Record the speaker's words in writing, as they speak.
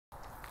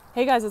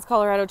Hey guys, it's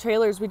Colorado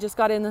Trailers. We just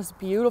got in this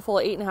beautiful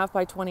 8.5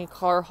 by 20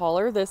 car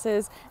hauler. This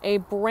is a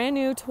brand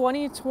new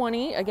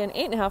 2020, again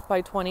 8.5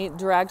 by 20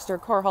 dragster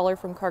car hauler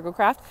from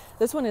Cargocraft.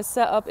 This one is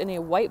set up in a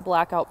white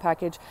blackout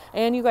package,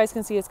 and you guys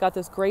can see it's got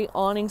this great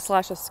awning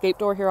slash escape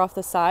door here off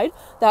the side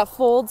that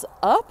folds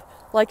up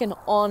like an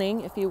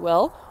awning, if you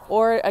will,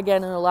 or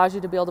again, it allows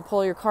you to be able to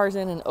pull your cars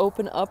in and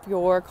open up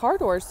your car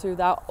doors through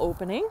that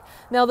opening.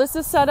 Now this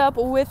is set up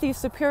with the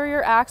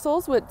Superior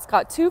axles. It's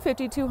got two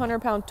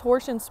 5,200-pound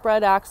torsion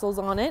spread axles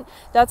on it.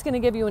 That's going to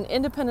give you an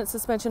independent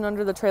suspension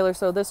under the trailer,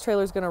 so this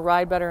trailer is going to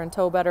ride better and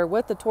tow better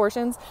with the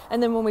torsions.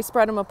 And then when we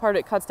spread them apart,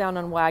 it cuts down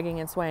on wagging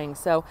and swaying.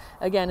 So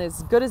again,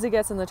 as good as it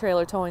gets in the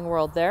trailer towing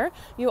world there.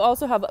 You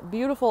also have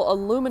beautiful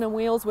aluminum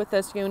wheels with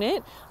this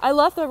unit. I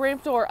left the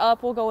ramp door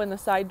up. We'll go in the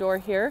side door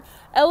here.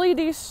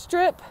 LED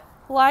strip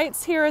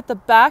lights here at the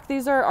back.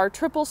 These are our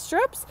triple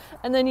strips,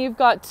 and then you've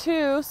got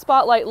two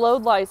spotlight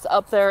load lights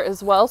up there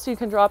as well, so you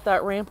can drop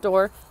that ramp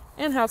door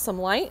and have some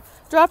light.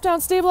 Drop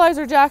down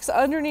stabilizer jacks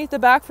underneath the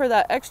back for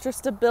that extra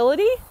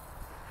stability.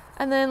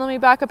 And then let me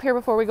back up here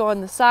before we go on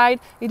the side.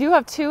 You do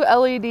have two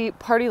LED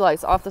party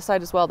lights off the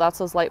side as well. That's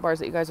those light bars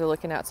that you guys are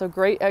looking at. So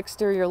great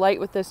exterior light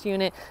with this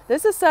unit.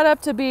 This is set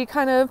up to be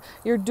kind of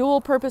your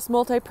dual purpose,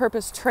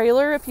 multi-purpose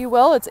trailer, if you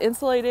will. It's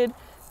insulated,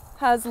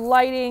 has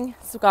lighting,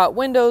 it's got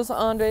windows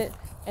on it,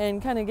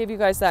 and kind of give you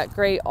guys that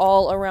great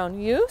all around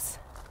use.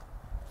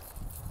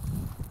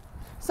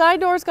 Side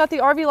doors got the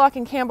RV lock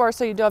and cam bar,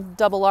 so you do have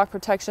double lock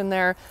protection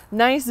there.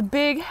 Nice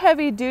big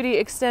heavy duty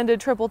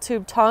extended triple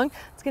tube tongue.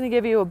 It's going to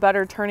give you a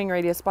better turning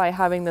radius by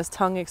having this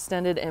tongue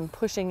extended and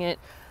pushing it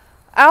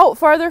out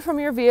farther from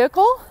your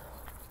vehicle.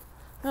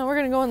 Now we're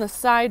going to go in the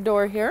side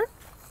door here.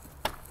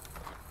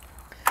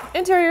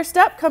 Interior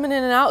step coming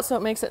in and out, so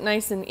it makes it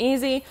nice and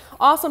easy.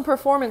 Awesome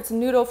performance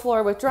Nudo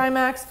floor with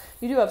Drymax.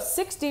 You do have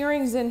 6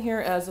 D-rings in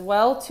here as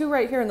well, 2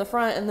 right here in the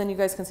front, and then you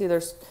guys can see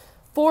there's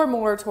 4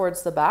 more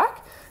towards the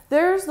back.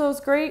 There's those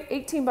great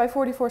 18 by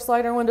 44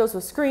 slider windows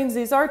with screens.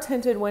 These are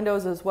tinted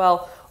windows as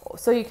well,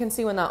 so you can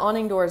see when that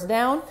awning door is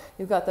down,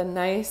 you've got the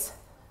nice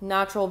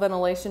natural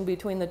ventilation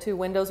between the 2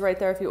 windows right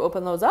there if you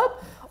open those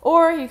up,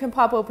 or you can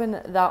pop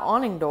open that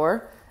awning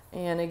door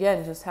and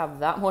again just have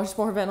that much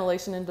more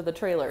ventilation into the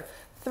trailer.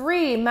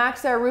 3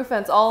 MaxxAir roof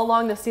vents all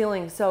along the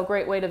ceiling, so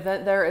great way to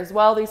vent there as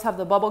well. These have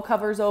the bubble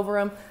covers over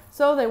them,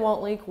 so they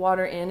won't leak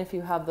water in if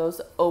you have those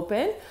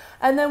open.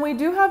 And then we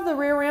do have the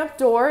rear ramp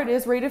door. It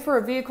is rated for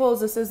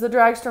vehicles. This is the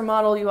dragster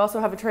model. You also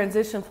have a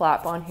transition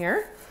flap on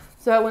here,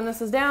 so when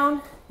this is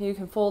down, you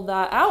can fold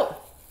that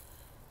out.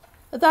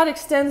 But that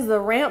extends the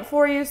ramp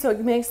for you, so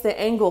it makes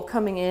the angle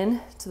coming in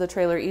to the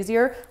trailer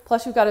easier.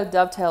 Plus you've got a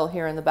dovetail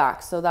here in the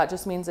back. So that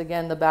just means,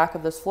 again, the back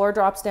of this floor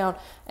drops down,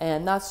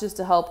 and that's just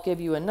to help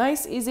give you a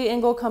nice, easy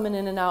angle coming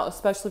in and out,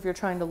 especially if you're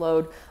trying to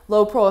load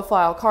low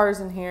profile cars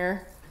in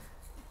here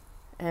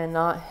and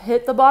not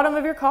hit the bottom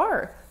of your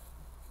car.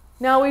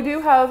 Now we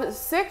do have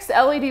 6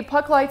 LED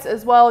puck lights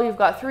as well. You've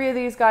got 3 of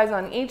these guys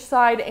on each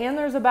side, and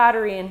there's a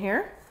battery in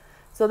here.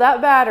 So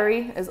that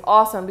battery is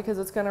awesome because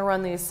it's going to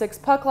run these 6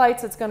 puck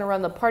lights, it's going to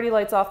run the party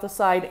lights off the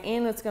side,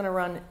 and it's going to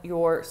run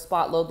your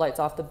spot load lights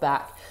off the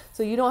back.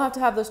 So you don't have to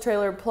have this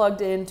trailer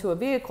plugged into a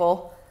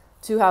vehicle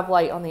to have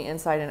light on the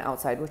inside and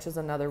outside, which is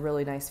another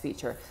really nice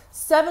feature.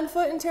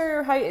 7-foot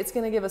interior height. It's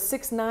going to give a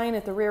 6'9"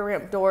 at the rear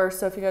ramp door.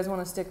 So if you guys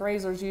want to stick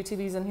RZRs,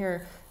 UTVs in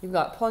here, you've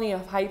got plenty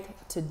of height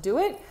to do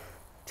it.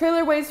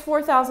 Trailer weighs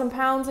 4,000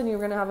 pounds, and you're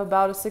going to have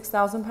about a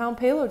 6,000 pound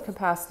payload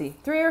capacity.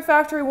 3-year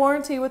factory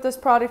warranty with this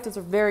product. It's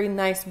a very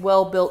nice,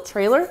 well-built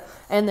trailer,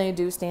 and they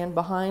do stand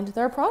behind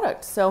their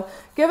product. So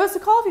give us a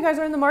call if you guys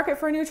are in the market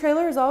for a new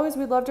trailer. As always,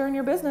 we'd love to earn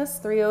your business.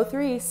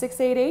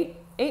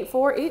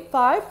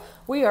 303-688-8485.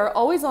 We are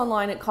always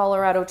online at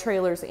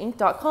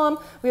coloradotrailersinc.com.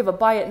 We have a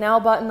Buy It Now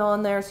button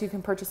on there, so you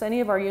can purchase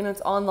any of our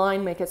units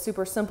online, make it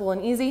super simple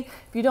and easy.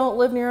 If you don't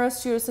live near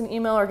us, shoot us an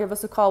email or give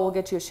us a call. We'll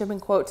get you a shipping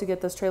quote to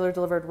get this trailer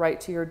delivered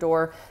right to your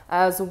door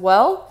as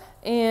well.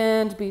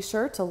 And be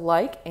sure to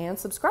like and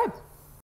subscribe.